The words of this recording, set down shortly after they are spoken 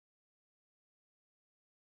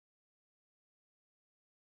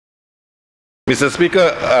Mr.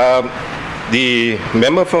 Speaker, the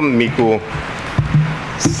member from Mico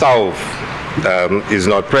South is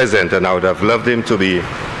not present, and I would have loved him to be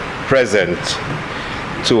present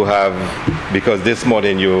to have, because this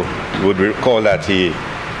morning you would recall that he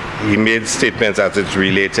made statements as it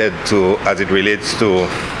relates to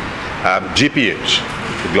GPH,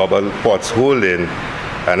 the Global Ports Holding,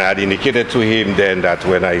 and I had indicated to him then that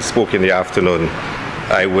when I spoke in the afternoon,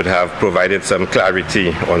 I would have provided some clarity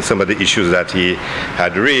on some of the issues that he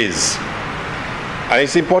had raised. And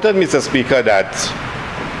it's important, Mr. Speaker, that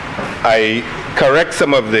I correct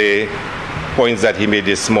some of the points that he made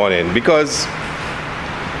this morning, because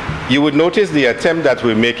you would notice the attempt that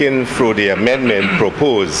we're making through the amendment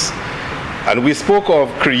proposed, and we spoke of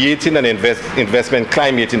creating an investment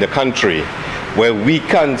climate in the country where we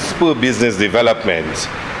can spur business development.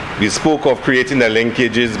 We spoke of creating the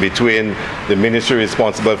linkages between the ministry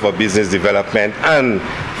responsible for business development and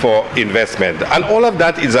for investment. And all of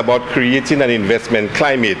that is about creating an investment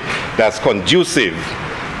climate that's conducive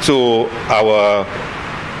to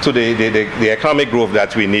the economic growth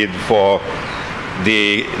that we need for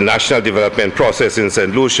the national development process in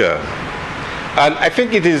St. Lucia. And I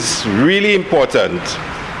think it is really important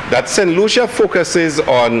that St. Lucia focuses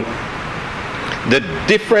on the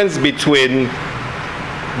difference between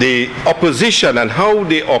the opposition and how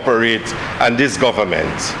they operate and this government.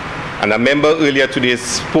 And a member earlier today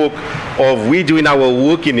spoke of we doing our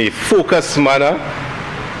work in a focused manner,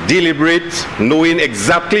 deliberate, knowing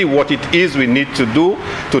exactly what it is we need to do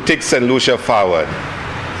to take St. Lucia forward.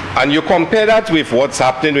 And you compare that with what's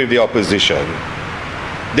happening with the opposition.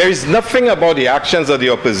 There is nothing about the actions of the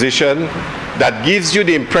opposition that gives you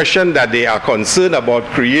the impression that they are concerned about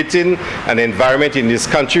creating an environment in this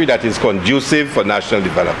country that is conducive for national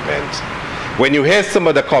development. When you hear some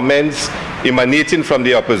of the comments emanating from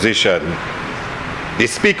the opposition, they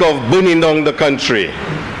speak of burning down the country.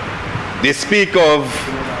 They speak of,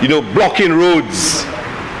 blocking roads.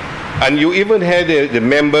 And you even heard the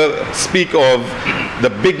member speak of the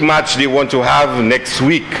big match they want to have next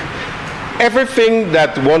week. Everything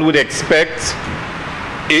that one would expect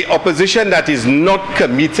an opposition that is not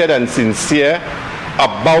committed and sincere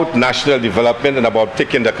about national development and about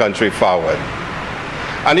taking the country forward.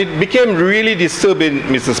 And it became really disturbing,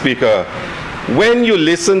 Mr. Speaker, when you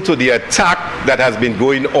listen to the attack that has been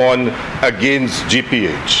going on against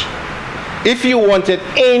GPH. If you wanted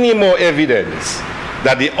any more evidence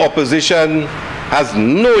that the opposition has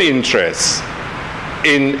no interest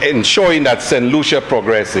in ensuring that St. Lucia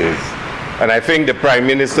progresses, and I think the Prime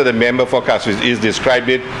Minister, the member for Castries, is described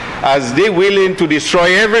it as they willing to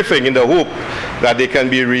destroy everything in the hope that they can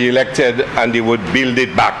be re-elected and they would build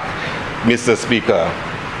it back, Mr. Speaker.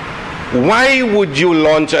 Why would you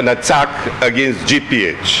launch an attack against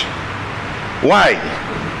GPH? Why?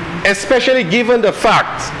 Especially given the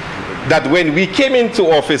fact that when we came into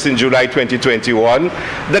office in July 2021,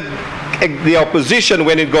 the opposition,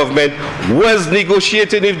 when in government, was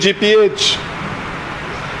negotiating with GPH.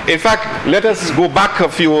 In fact, let us go back a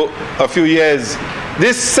few years.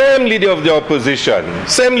 This same leader of the opposition,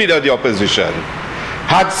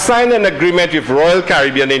 had signed an agreement with Royal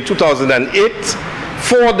Caribbean in 2008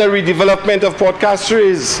 for the redevelopment of Port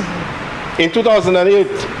Castries in 2008.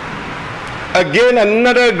 Again,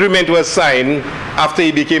 another agreement was signed after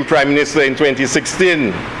he became Prime Minister in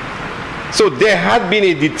 2016. So there had been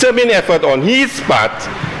a determined effort on his part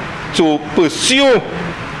to pursue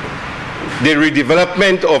the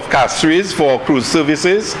redevelopment of Castries for cruise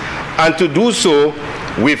services, and to do so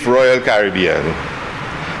with Royal Caribbean.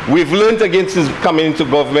 We've learned against his coming into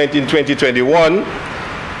government in 2021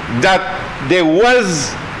 that there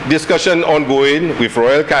was discussion ongoing with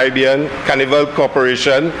Royal Caribbean, Carnival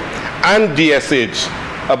Corporation, and DSH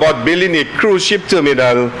about building a cruise ship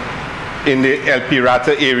terminal in the El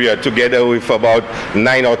Pirata area, together with about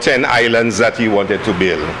 9 or 10 islands that he wanted to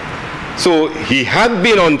build. So he had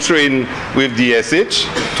been on train with DSH,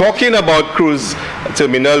 talking about cruise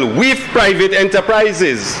terminal with private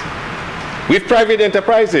enterprises.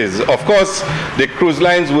 Of course, the cruise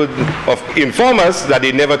lines would inform us that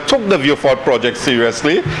they never took the Vieux-Fort project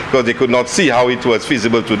seriously because they could not see how it was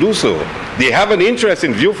feasible to do so. They have an interest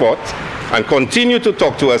in Vieux-Fort and continue to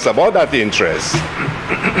talk to us about that interest.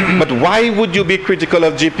 But why would you be critical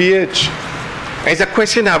of GPH? It's a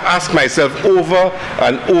question I've asked myself over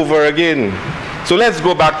and over again. So let's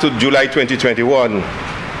go back to July 2021.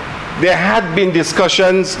 There had been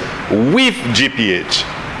discussions with GPH.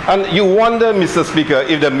 And you wonder, Mr. Speaker,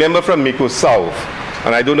 if the member from Mico South,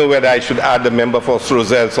 and I don't know whether I should add the member for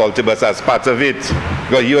Roselle Saltibus as part of it,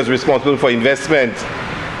 because he was responsible for investment.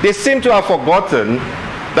 They seem to have forgotten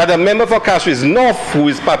that a member for Castries North, who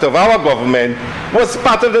is part of our government, was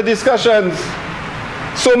part of the discussions.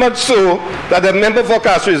 So much so that a member for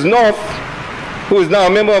Castries North, who is now a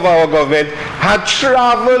member of our government, had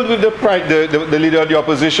traveled with the leader of the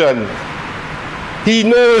opposition. He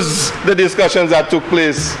knows the discussions that took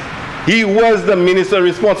place. He was the minister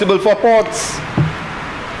responsible for ports.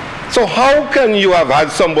 So how can you have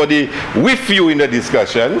had somebody with you in the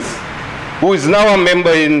discussions, who is now a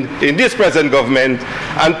member in this present government,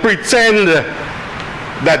 and pretend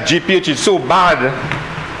that GPH is so bad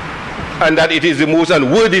and that it is the most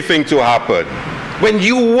unworthy thing to happen, when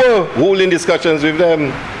you were holding discussions with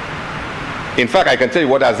them? In fact, I can tell you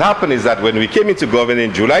what has happened is that when we came into government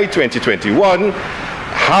in July 2021,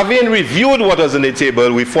 having reviewed what was on the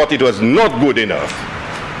table, we thought it was not good enough.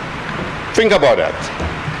 Think about that.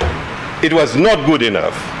 It was not good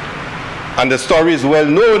enough. And the story is well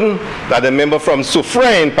known that a member from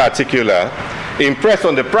Soufrière in particular impressed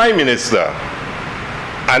on the Prime Minister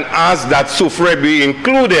and asked that Soufrière be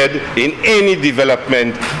included in any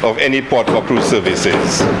development of any port for cruise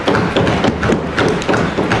services.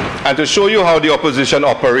 And to show you how the opposition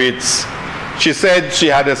operates, she said she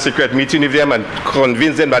had a secret meeting with them and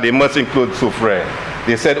convinced them that they must include Soufrière.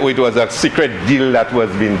 They said, oh, it was a secret deal that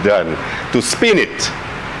was being done to spin it.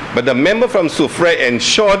 But the member from Soufrière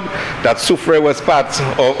ensured that Soufrière was part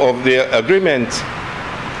of the agreement.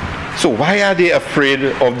 So why are they afraid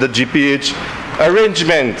of the GPH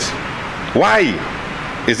arrangement? Why?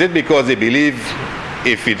 Is it because they believe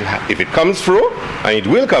if it comes through, and it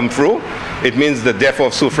will come through, it means the death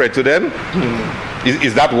of Soufrière to them?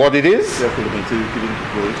 Is that what it is?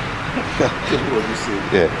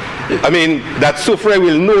 Yeah. I mean, that Soufrière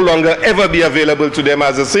will no longer ever be available to them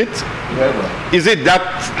as a seat? Never. Is it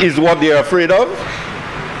that is what they are afraid of?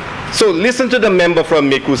 So listen to the member from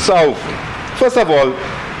Meku South. First of all,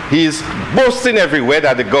 he is boasting everywhere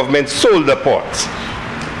that the government sold the port.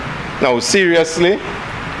 Now, seriously?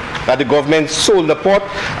 That the government sold the port?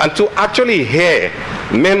 And to actually hear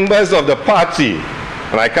members of the party,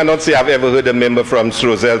 and I cannot say I've ever heard a member from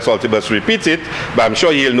Strozel Saltibus repeat it, but I'm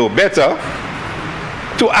sure he'll know better,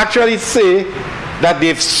 to actually say that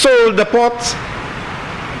they've sold the port.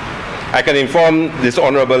 I can inform this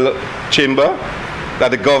honorable chamber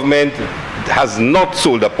that the government has not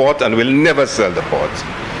sold the port and will never sell the port.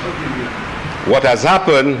 What has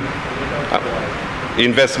happened,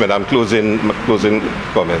 investment, I'm closing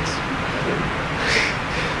comments.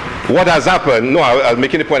 What has happened, no, I was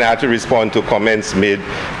making the point I had to respond to comments made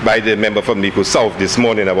by the member from Meku South this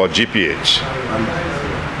morning about GPH.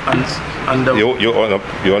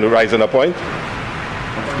 You want to rise on a point?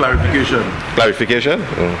 Clarification. Clarification?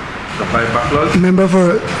 Member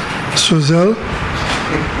for Strozel,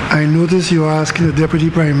 I notice you are asking the Deputy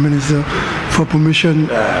Prime Minister for permission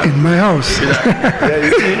in my house.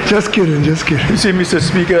 Just kidding, just kidding. You see, Mr.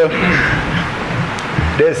 Speaker,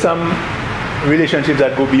 there's some relationships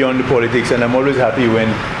that go beyond the politics, and I'm always happy when,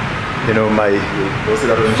 you know, my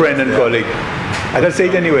friend and colleague, I can say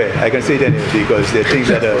it anyway, because there are things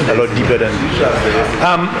that are a lot deeper than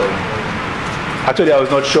actually I was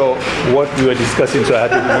not sure what we were discussing, so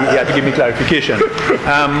he had to give me clarification.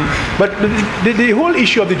 But the whole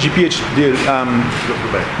issue of the GPH deal,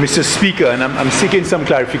 Mr. Speaker, and I'm seeking some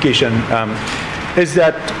clarification, is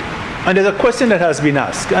that, and there's a question that has been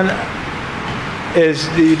asked, and is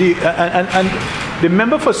the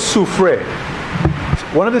member for Soufrière,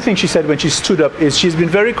 one of the things she said when she stood up is she's been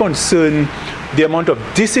very concerned the amount of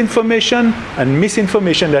disinformation and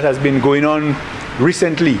misinformation that has been going on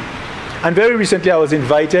recently. And very recently I was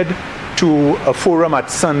invited to a forum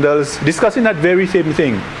at Sandals discussing that very same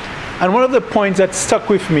thing. And one of the points that stuck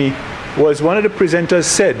with me was one of the presenters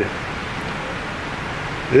said,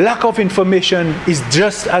 lack of information is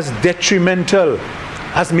just as detrimental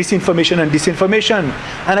as misinformation and disinformation.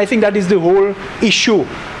 And I think that is the whole issue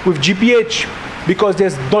with GPH, because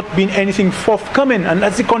there's not been anything forthcoming, and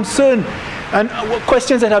that's the concern. And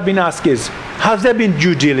questions that have been asked is, has there been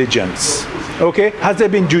due diligence? Okay, has there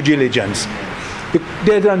been due diligence?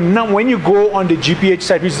 When you go on the GPH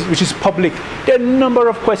site, which is public, there are a number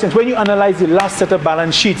of questions. When you analyze the last set of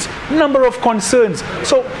balance sheets, number of concerns.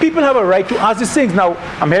 So people have a right to ask these things. Now,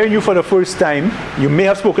 I'm hearing you for the first time. You may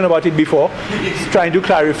have spoken about it before, trying to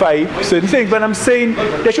clarify certain things. But I'm saying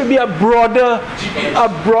there should be a broader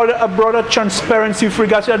transparency with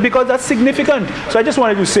regards to that, because that's significant. So I just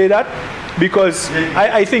wanted to say that, because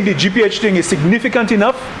I think the GPH thing is significant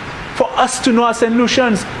enough for us to know as St.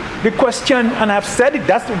 Lucians. The question, and I've said it,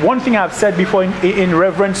 that's one thing I've said before in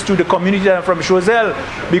reference to the community that I'm from Choiseul,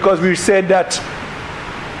 because we said that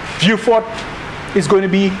Vieux Fort is going to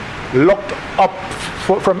be locked up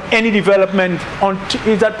from any development on,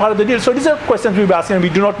 is that part of the deal? So these are questions we've asked and we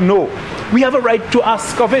do not know. We have a right to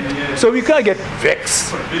ask of it. So we can't get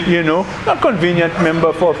vexed, you know. Not convenient,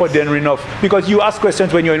 member, for Denver enough, because you ask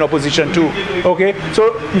questions when you're in opposition too. Okay?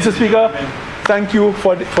 So, Mr. Speaker, thank you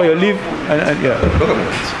for your leave. And yeah.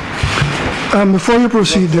 Before you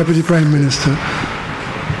proceed, Deputy Prime Minister,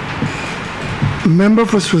 member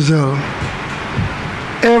for Swazel,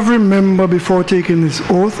 every member before taking his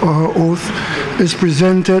oath or her oath is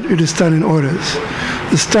presented with the standing orders.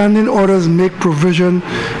 The standing orders make provision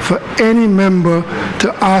for any member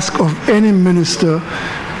to ask of any minister,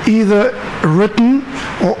 either written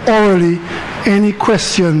or orally, any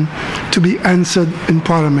question to be answered in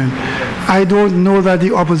Parliament. I don't know that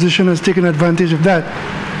the opposition has taken advantage of that.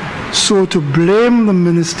 So to blame the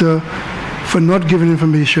minister for not giving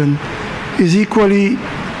information is equally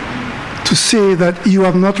to say that you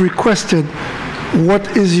have not requested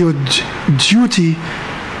what is your duty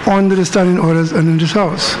under the standing orders and in this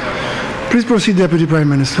House. Please proceed, Deputy Prime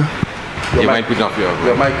Minister. You might put off your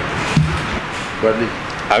mic. Bradley.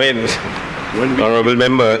 I mean, honourable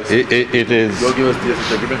member, it is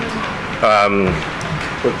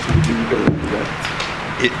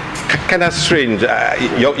kind of strange.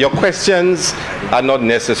 Your questions are not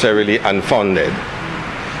necessarily unfounded.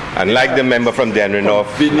 And like the member from Denver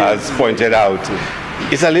North has pointed out,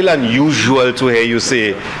 it's a little unusual to hear you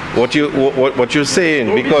say what you're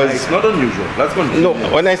saying, because it's not unusual. That's no.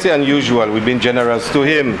 When I say unusual, we've been generous to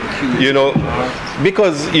him, you know,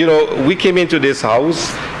 because we came into this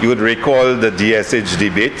house. You would recall the DSH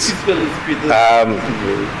debate,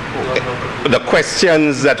 the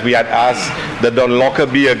questions that we had asked, the Don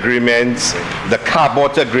Lockerbie agreements, the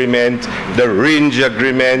Carbot agreement, the Range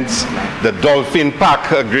agreements, the Dolphin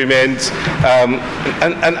Park agreement,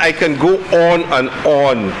 and I can go on and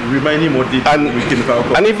on. Remind him what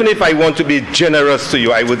and even if I want to be generous to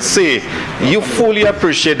you, I would say you fully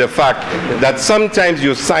appreciate the fact that sometimes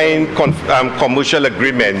you sign commercial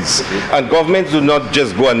agreements and governments do not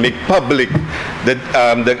just go and make public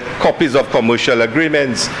the copies of commercial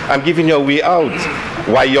agreements. I'm giving you a way out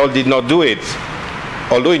why y'all did not do it.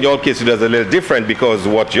 Although in your case it was a little different, because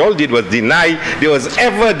what y'all did was deny there was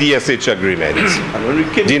ever DSH agreement.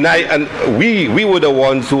 Deny, and we were the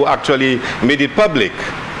ones who actually made it public.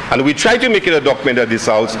 And we tried to make it a document at this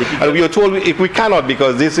House, and we were told we cannot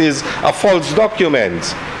because this is a false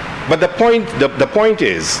document. But the point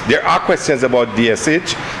is, there are questions about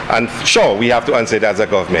DSH, and sure, we have to answer it as a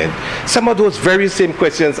government. Some of those very same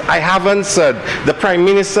questions I have answered, the Prime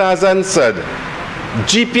Minister has answered.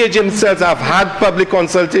 GPH themselves have had public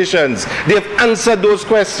consultations. They've answered those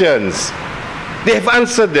questions. They have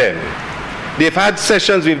answered them. They've had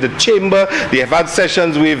sessions with the chamber, they have had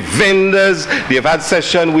sessions with vendors, they've had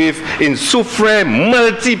sessions in Soufrière,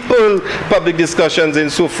 multiple public discussions in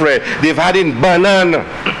Soufrière, they've had in Banan.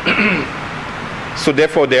 So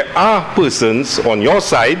therefore there are persons on your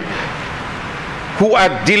side who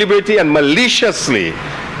are deliberately and maliciously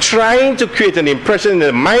trying to create an impression in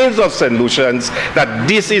the minds of St. Lucians that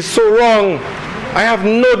this is so wrong. I have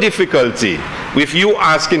no difficulty with you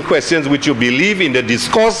asking questions which you believe in the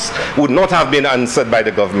discourse would not have been answered by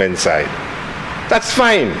the government side. That's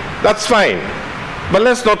fine. That's fine. But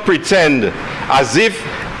let's not pretend as if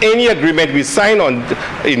any agreement we sign on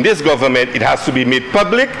in this government, it has to be made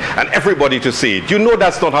public and everybody to see it. You know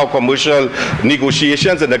that's not how commercial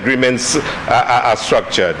negotiations and agreements are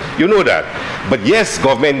structured. You know that. But yes,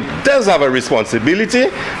 government does have a responsibility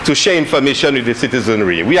to share information with the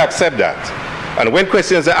citizenry. We accept that. And when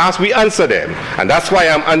questions are asked, we answer them. And that's why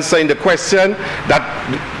I'm answering the question that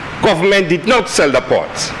government did not sell the port.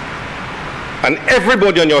 And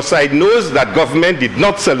everybody on your side knows that government did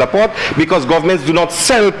not sell the port because governments do not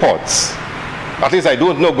sell ports. At least I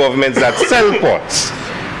don't know governments that sell ports.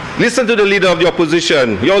 Listen to the leader of the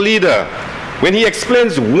opposition, your leader, when he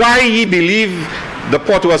explains why he believes the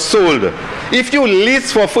port was sold. If you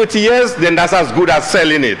lease for 40 years, then that's as good as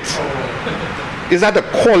selling it. Is that the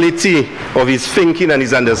quality of his thinking and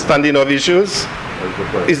his understanding of issues?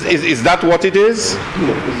 Is that what it is?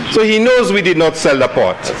 So he knows we did not sell the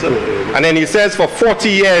port. And then he says for 40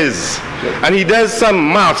 years. And he does some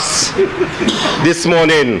maths this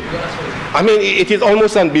morning. I mean, it is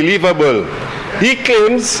almost unbelievable. He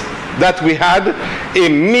claims that we had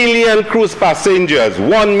 1 million cruise passengers,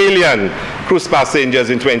 1 million cruise passengers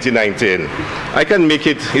in 2019. I can make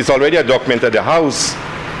it, it's already a document at the House.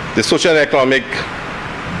 The Social and Economic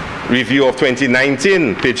Review of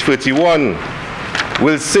 2019, page 31,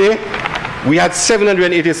 will say we had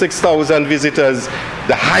 786,000 visitors,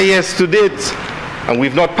 the highest to date, and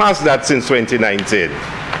we've not passed that since 2019.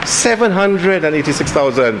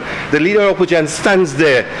 786,000. The leader of opposition stands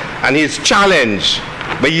there and he's challenged,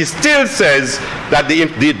 but he still says that the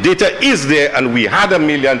data is there and we had 1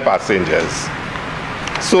 million passengers.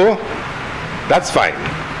 So that's fine,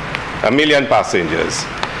 1 million passengers.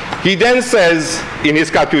 He then says in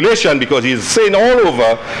his calculation, because he's saying all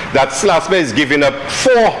over that SLASPA is giving up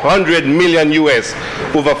 400 million US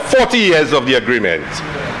over 40 years of the agreement.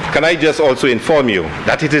 Can I just also inform you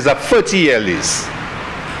that it is a 30-year lease.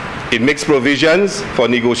 It makes provisions for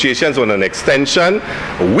negotiations on an extension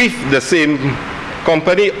with the same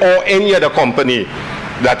company or any other company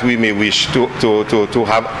that we may wish to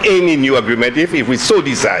have any new agreement if we so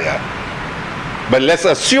desire. But let's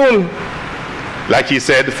assume, like he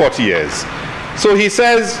said, 40 years. So he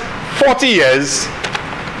says 40 years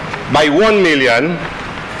by 1 million,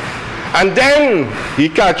 and then he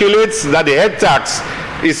calculates that the head tax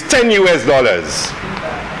is $10 US.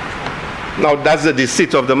 Now that's the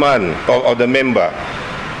deceit of the man, or the member,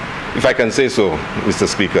 if I can say so, Mr.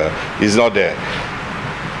 Speaker. He's not there.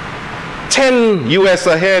 10 US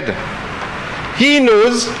ahead. He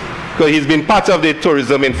knows, because he's been part of the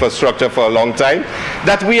tourism infrastructure for a long time,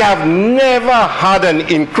 that we have never had an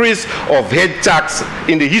increase of head tax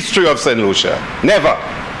in the history of St. Lucia. Never.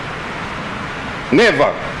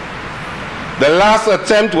 Never. The last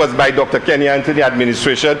attempt was by Dr. Kenny Anthony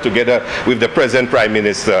administration together with the present Prime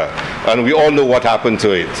Minister, and we all know what happened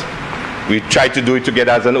to it. We tried to do it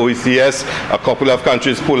together as an OECS, a couple of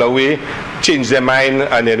countries pulled away, changed their mind,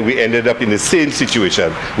 and then we ended up in the same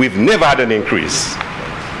situation. We've never had an increase.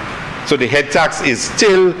 So the head tax is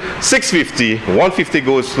still $650, $150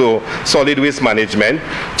 goes to solid waste management,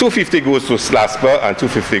 $250 goes to SLASPA, and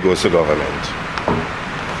 $250 goes to government.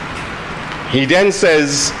 He then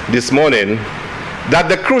says this morning that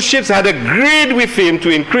the cruise ships had agreed with him to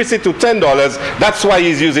increase it to $10. That's why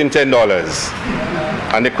he's using $10.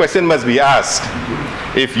 And the question must be asked,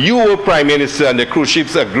 if you were Prime Minister and the cruise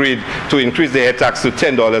ships agreed to increase the head tax to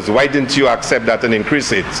 $10, why didn't you accept that and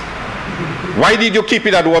increase it? Why did you keep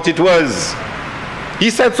it at what it was? He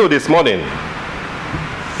said so this morning.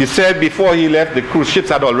 He said before he left, the cruise ships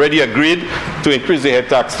had already agreed to increase the head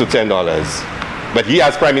tax to $10. But he,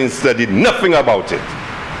 as Prime Minister, did nothing about it.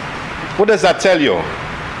 What does that tell you?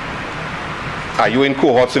 Are you in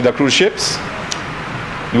cohorts with the cruise ships?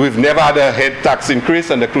 We've never had a head tax increase,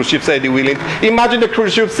 and the cruise ships said they're willing. Imagine the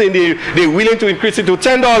cruise ships saying they're willing to increase it to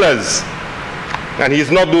 $10, and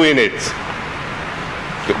he's not doing it.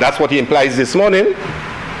 That's what he implies this morning.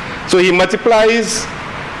 So he multiplies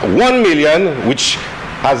 1 million, which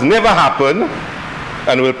has never happened,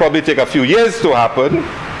 and will probably take a few years to happen.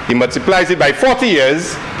 He multiplies it by 40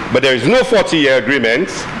 years, but there is no 40-year agreement,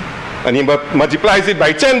 and he multiplies it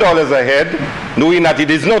by $10 ahead, knowing that it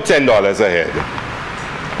is not $10 ahead.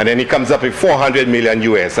 And then he comes up with 400 million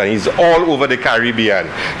US, and he's all over the Caribbean.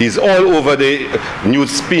 He's all over the New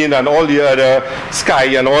Spain and all the other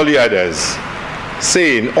Sky and all the others,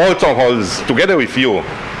 saying, all town halls together with you,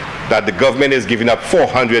 that the government is giving up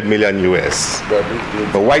 400 million US.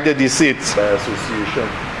 But why the deceit? By association.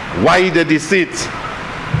 Why the deceit?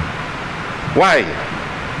 Why?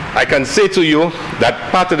 I can say to you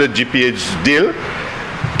that part of the GPH deal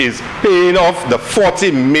is paying off the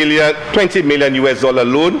 20 million US dollar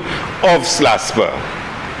loan of SLASPA.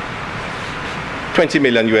 20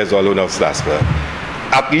 million US dollar loan of SLASPA.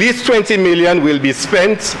 At least 20 million will be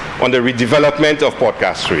spent on the redevelopment of Port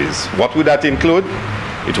Castries. What would that include?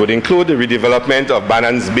 It would include the redevelopment of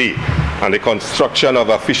Bannans Bay and the construction of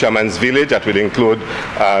a fisherman's village that will include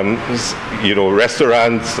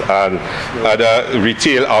restaurants and other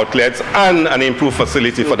retail outlets and an improved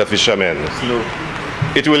facility for the fishermen.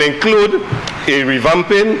 It will include a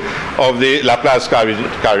revamping of the La Plage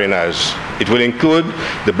Carénage. It will include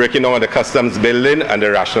the breaking down of the customs building and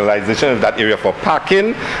the rationalization of that area for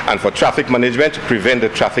parking and for traffic management to prevent the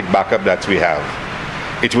traffic backup that we have.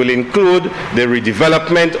 It will include the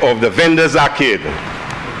redevelopment of the vendors arcade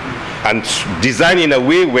and design in a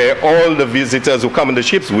way where all the visitors who come on the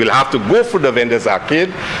ships will have to go through the vendors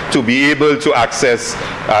arcade to be able to access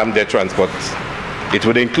their transport. It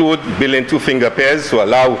would include building 2 finger pairs to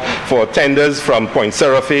allow for tenders from Point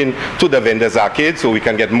Seraphine to the vendors arcade so we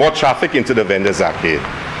can get more traffic into the vendors arcade.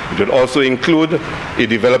 It would also include a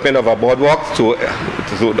development of a boardwalk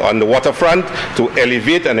on the waterfront to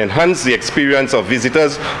elevate and enhance the experience of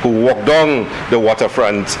visitors who walk down the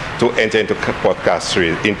waterfront to enter into Port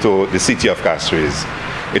Castries, into the city of Castries.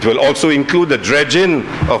 It will also include the dredging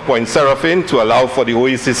of Point Seraphine to allow for the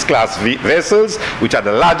Oasis class vessels, which are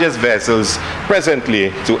the largest vessels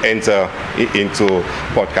presently to enter into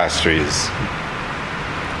Port Castries.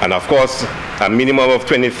 And of course, A minimum of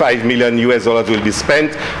 $25 million will be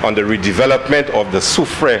spent on the redevelopment of the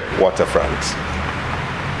Soufrière waterfront.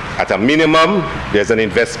 At a minimum, there's an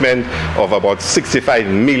investment of about $65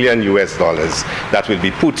 million that will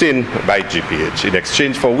be put in by GPH, in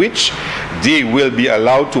exchange for which they will be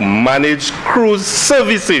allowed to manage cruise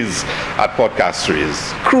services at Port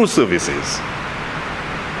Castries. Cruise services.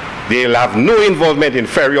 They'll have no involvement in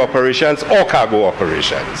ferry operations or cargo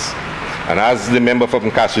operations. And as the member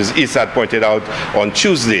from Castries East had pointed out on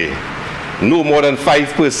Tuesday, no more than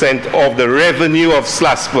 5% of the revenue of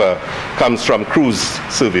SLASPA comes from cruise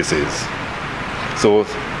services. So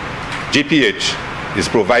GPH is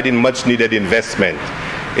providing much needed investment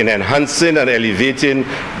in enhancing and elevating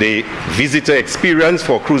the visitor experience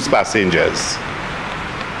for cruise passengers.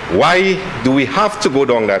 Why do we have to go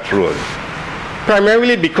down that road?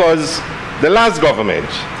 Primarily because the last government,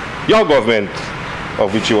 your government,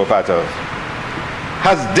 of which you were part of,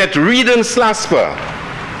 has debt-ridden SLASPA.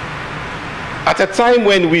 At a time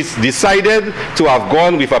when we decided to have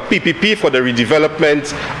gone with a PPP for the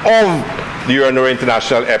redevelopment of the Ernest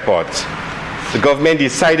International Airport, the government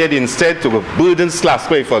decided instead to burden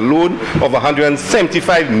SLASPA with a loan of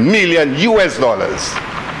 $175 million.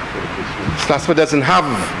 SLASPA doesn't have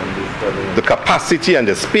the capacity and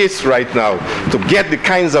the space right now to get the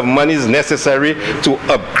kinds of monies necessary to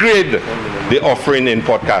upgrade the offering in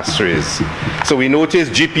Port Castries. So we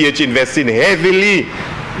noticed GPH investing heavily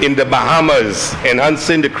in the Bahamas,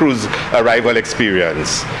 enhancing the cruise arrival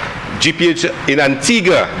experience. GPH in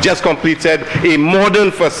Antigua just completed a modern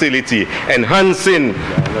facility, enhancing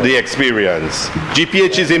the experience.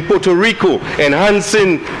 GPH is in Puerto Rico,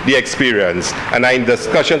 enhancing the experience, and are in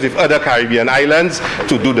discussions with other Caribbean islands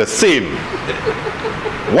to do the same.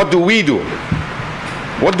 What do we do?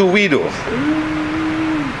 What do we do?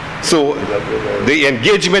 So the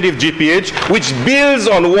engagement with GPH, which builds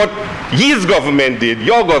on what his government did,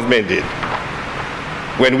 your government did.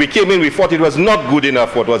 When we came in, we thought it was not good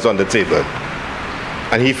enough what was on the table.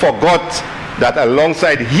 And he forgot that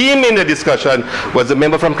alongside him in the discussion was a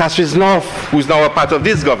member from Castries North, who's now a part of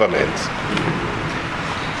this government.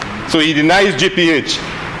 So he denies GPH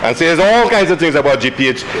and says all kinds of things about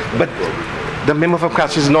GPH, but the member from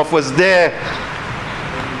Castries North was there.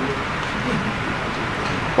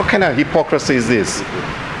 What kind of hypocrisy is this?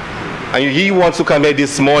 And he wants to come here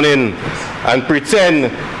this morning and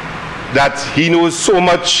pretend that he knows so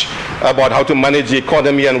much about how to manage the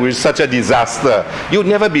economy and we're such a disaster. You'd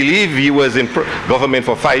never believe he was in government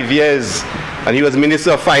for 5 years and he was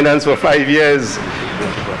Minister of Finance for 5 years.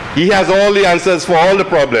 He has all the answers for all the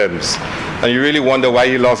problems. And you really wonder why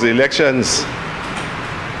he lost the elections.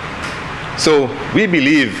 So we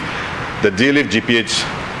believe the deal with GPH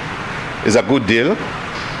is a good deal.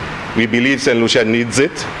 We believe St. Lucia needs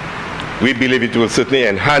it. We believe it will certainly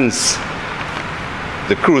enhance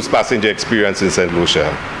the cruise passenger experience in St. Lucia.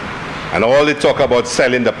 And all the talk about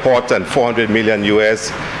selling the port and $400 million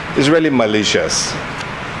US is really malicious.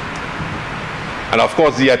 And of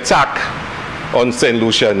course the attack on St.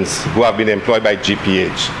 Lucians who have been employed by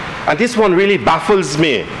GPH. And this one really baffles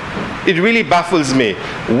me. It really baffles me.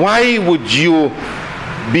 Why would you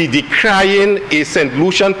be decrying a St.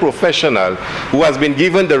 Lucian professional who has been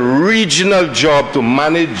given the regional job to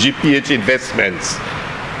manage GPH investments?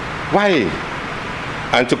 Why?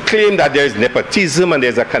 And to claim that there is nepotism and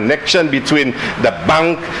there's a connection between the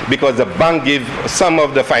bank, because the bank gave some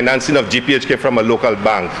of the financing of GPH came from a local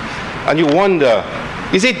bank. And you wonder,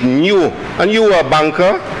 is it new? And you are a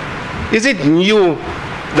banker? Is it new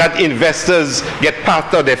that investors get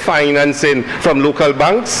part of their financing from local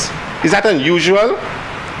banks? Is that unusual?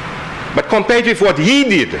 But compared with what he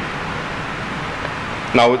did,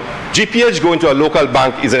 now GPH going to a local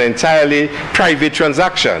bank is an entirely private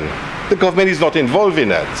transaction. The government is not involved in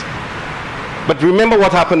that. But remember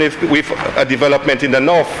what happened with a development in the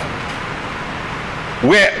north,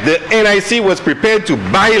 where the NIC was prepared to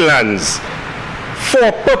buy lands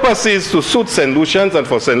for purposes to suit St. Lucians and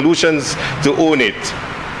for St. Lucians to own it.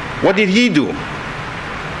 What did he do?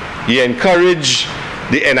 He encouraged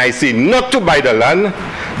the NIC not to buy the land,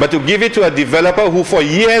 but to give it to a developer who for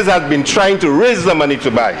years had been trying to raise the money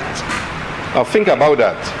to buy it. Now think about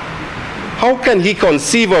that. How can he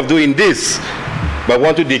conceive of doing this, but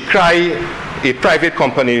want to decry a private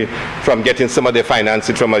company from getting some of their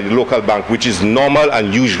financing from a local bank, which is normal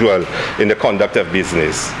and usual in the conduct of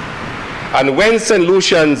business? And when St.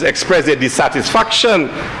 Lucians expressed their dissatisfaction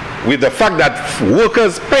with the fact that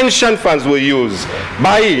workers' pension funds were used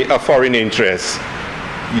by a foreign interest,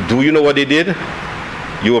 do you know what they did?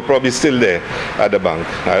 You were probably still there at the bank.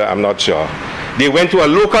 I'm not sure. They went to a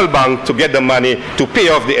local bank to get the money to pay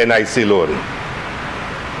off the NIC loan.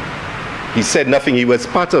 He said nothing. He was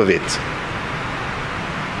part of it.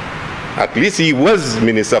 At least he was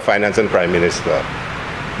Minister of Finance and Prime Minister.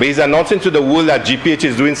 But he's announcing to the world that GPH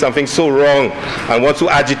is doing something so wrong and wants to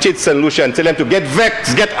agitate St. Lucia and tell them to get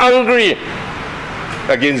vexed, get angry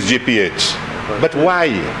against GPH. But why?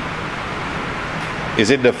 Is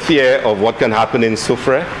it the fear of what can happen in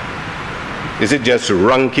Soufrière? Is it just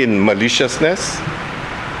ranking maliciousness?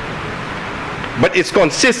 But it's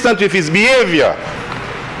consistent with his behavior.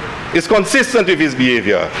 It's consistent with his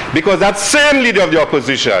behavior. Because that same leader of the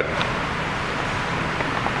opposition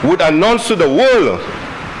would announce to the world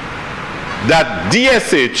that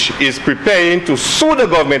DSH is preparing to sue the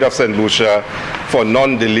government of St. Lucia for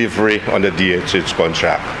non-delivery on the DSH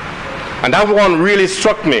contract. And that one really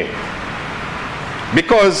struck me.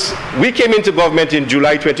 Because we came into government in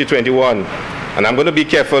July 2021, and I'm going to be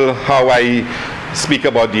careful how I speak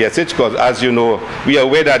about DSH, because as you know, we are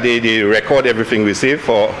aware that they record everything we say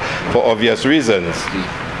for obvious reasons.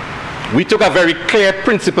 We took a very clear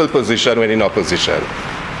principled position when in opposition,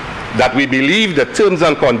 that we believe the terms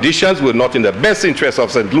and conditions were not in the best interest of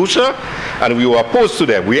St. Lucia, and we were opposed to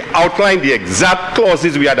them. We outlined the exact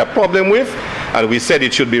clauses we had a problem with, and we said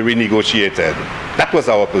it should be renegotiated. That was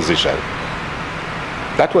our position.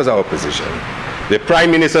 That was our position. The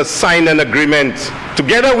Prime Minister signed an agreement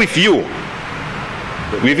together with you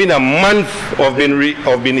within a month of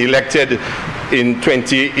being elected in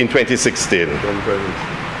 2016.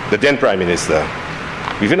 The then Prime Minister.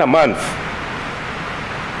 Within a month.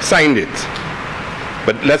 Signed it.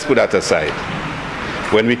 But let's put that aside.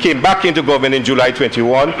 When we came back into government in July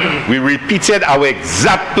 21, we repeated our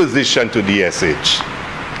exact position to DSH.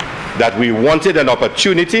 That we wanted an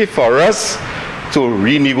opportunity for us to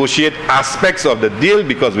renegotiate aspects of the deal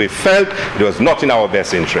because we felt it was not in our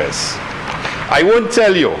best interest. I won't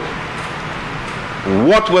tell you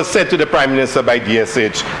what was said to the Prime Minister by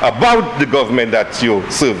DSH about the government that you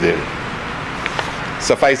served in.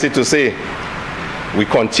 Suffice it to say, we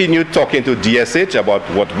continued talking to DSH about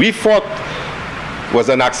what we thought was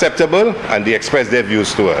unacceptable, and they expressed their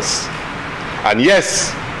views to us. And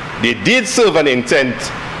yes, they did serve an intent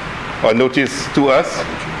or notice to us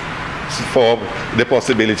for the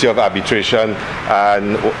possibility of arbitration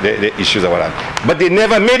and the issues about that. But they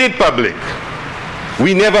never made it public.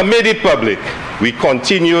 We never made it public. We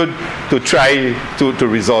continued to try to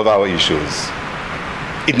resolve our issues.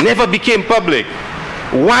 It never became public.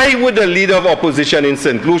 Why would the leader of opposition in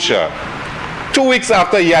St. Lucia, 2 weeks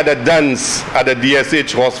after he had a dance at the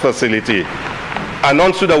DSH horse facility,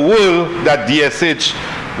 announce to the world that DSH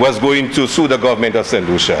was going to sue the government of St.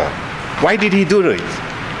 Lucia? Why did he do it?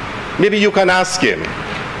 Maybe you can ask him.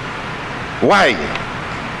 Why?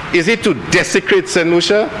 Is it to desecrate St.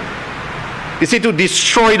 Lucia? Is it to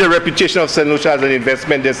destroy the reputation of St. Lucia as an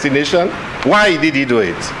investment destination? Why did he do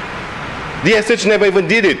it? DSH never even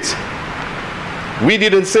did it. We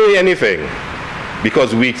didn't say anything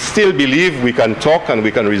because we still believe we can talk and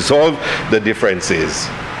we can resolve the differences.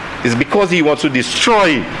 It's because he wants to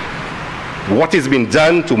destroy what has been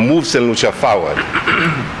done to move St. Lucia forward.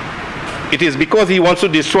 It is because he wants to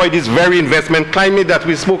destroy this very investment climate that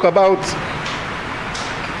we spoke about.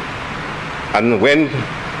 And when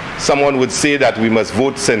someone would say that we must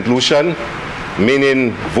vote St. Lucian,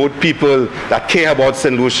 meaning vote people that care about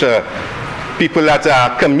St. Lucia, people that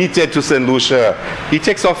are committed to St. Lucia, he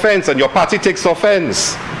takes offense and your party takes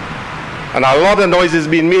offense. And a lot of noise is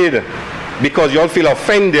being made because you all feel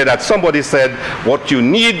offended that somebody said what you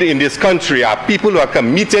need in this country are people who are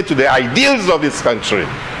committed to the ideals of this country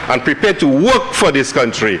and prepared to work for this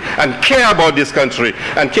country and care about this country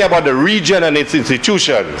and care about the region and its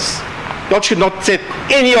institutions. You should not take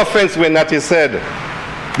any offense when that is said,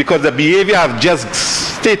 because the behavior I've just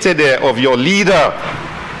stated there of your leader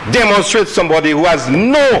demonstrates somebody who has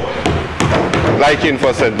no liking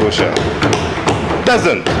for St. Lucia.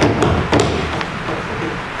 Doesn't.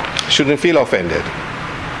 Shouldn't feel offended.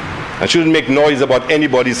 And shouldn't make noise about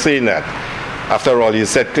anybody saying that. After all, he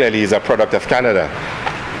said clearly he's a product of Canada.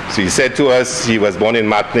 So he said to us he was born in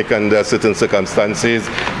Martinique under certain circumstances.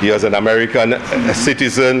 He was an American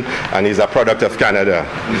citizen and he's a product of Canada.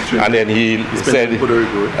 And then he said, Puerto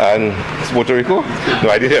Rico. And Puerto Rico? No,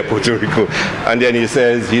 I didn't hear Puerto Rico. And then he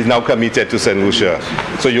says he's now committed to St. Lucia.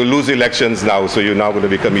 So you lose elections now, so you're now going to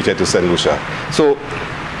be committed to St. Lucia. So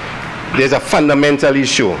there's a fundamental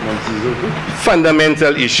issue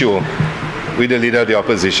with the leader of the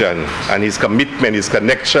opposition and his commitment, his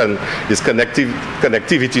connection, his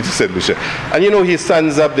connectivity to St. Lucia. And you know, he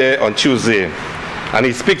stands up there on Tuesday and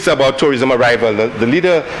he speaks about tourism arrival. The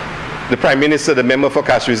leader, the Prime Minister, the member for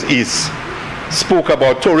Castries East, spoke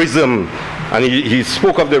about tourism And he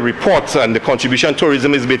spoke of the reports and the contribution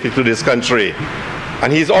tourism is making to this country.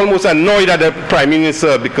 And he's almost annoyed at the Prime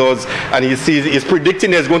Minister because, and he's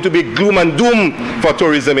predicting there's going to be gloom and doom for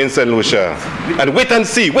tourism in St. Lucia. And wait and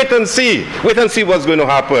see what's going to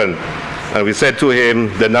happen. And we said to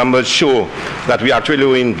him, the numbers show that we're actually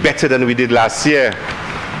doing better than we did last year.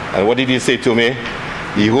 And what did he say to me?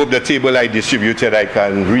 He hoped the table I distributed, I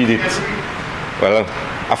can read it. Well,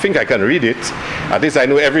 I think I can read it. At least I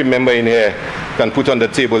know every member in here can put on the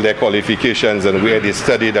table their qualifications and where they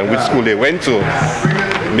studied and which school they went to.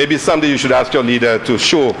 Maybe someday you should ask your leader to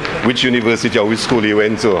show which university or which school he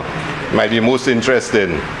went to. Might be most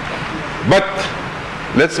interesting. But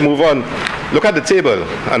let's move on. Look at the table,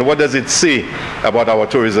 and what does it say about our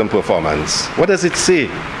tourism performance? What does it say?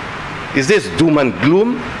 Is this doom and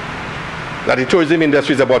gloom? That the tourism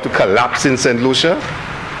industry is about to collapse in St. Lucia?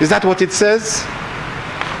 Is that what it says?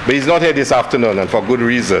 But he's not here this afternoon, and for good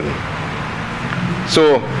reason.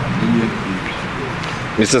 So,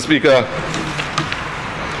 Mr. Speaker,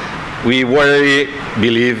 we really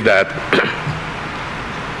believe that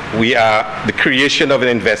the creation of an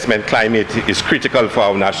investment climate is critical for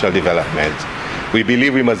our national development. We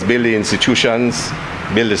believe we must build the institutions,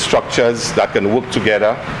 build the structures that can work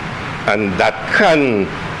together and that can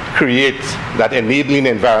create that enabling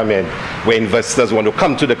environment where investors want to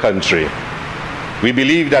come to the country. We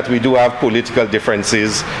believe that we do have political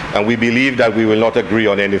differences and we believe that we will not agree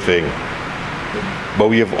on anything. But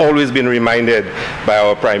we have always been reminded by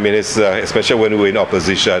our Prime Minister, especially when we were in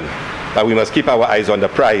opposition, that we must keep our eyes on the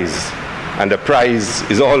prize. And the prize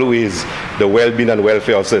is always the well-being and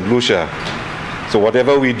welfare of St. Lucia. So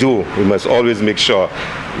whatever we do, we must always make sure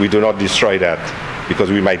we do not destroy that, because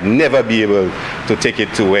we might never be able to take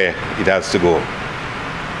it to where it has to go.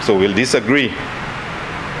 So we'll disagree,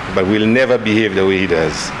 but we'll never behave the way he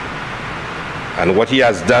does. And what he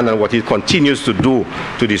has done and what he continues to do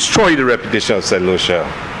to destroy the reputation of St. Lucia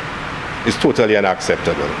is totally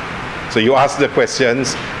unacceptable. So you ask the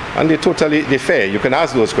questions, and they're fair. You can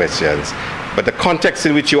ask those questions. But the context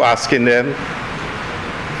in which you're asking them,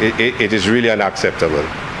 it is really unacceptable.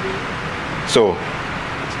 So,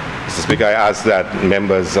 Mr. Speaker, I ask that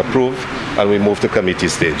members approve and we move to committee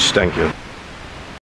stage. Thank you.